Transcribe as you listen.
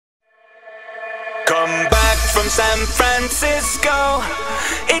Come back from San Francisco.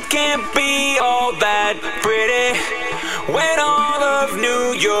 It can't be all that pretty when all of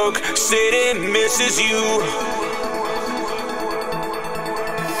New York City misses you.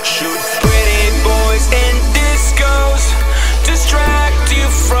 Should pretty boys in discos distract you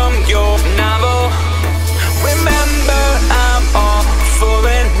from your novel? Remember, I'm all full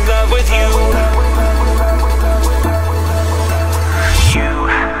in love with you.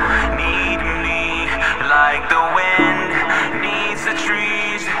 Like the wind needs the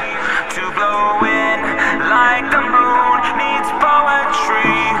trees to blow in, like the moon needs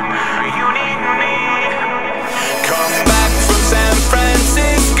poetry, you need me. Come back from San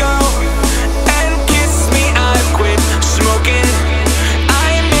Francisco and kiss me, I've quit smoking.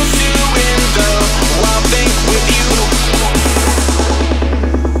 I miss you in the wild thing with you.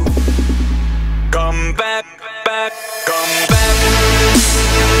 Come back, come back.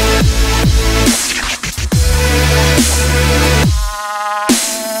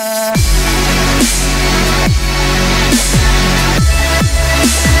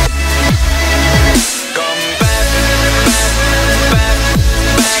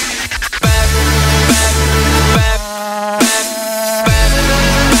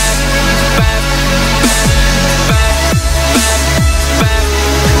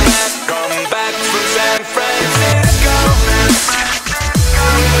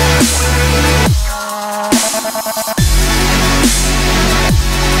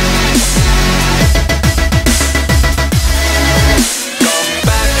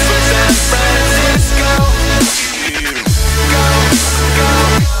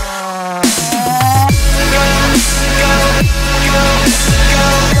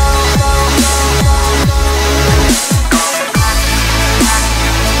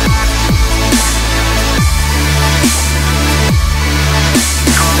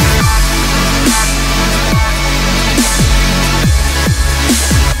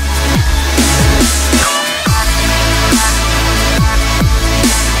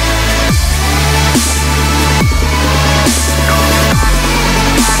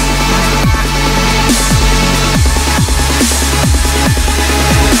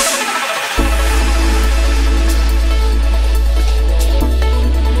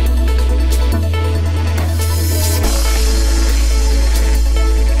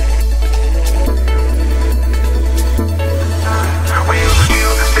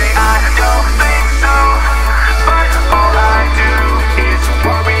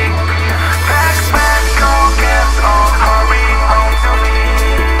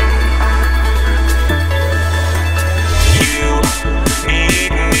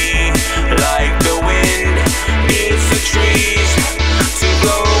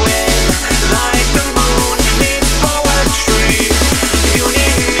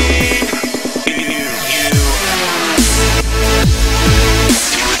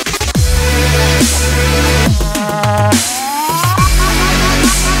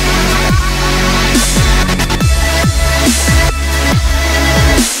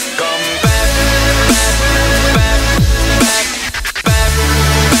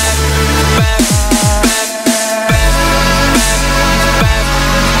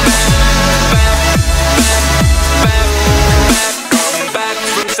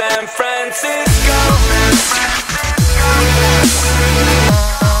 San Francisco.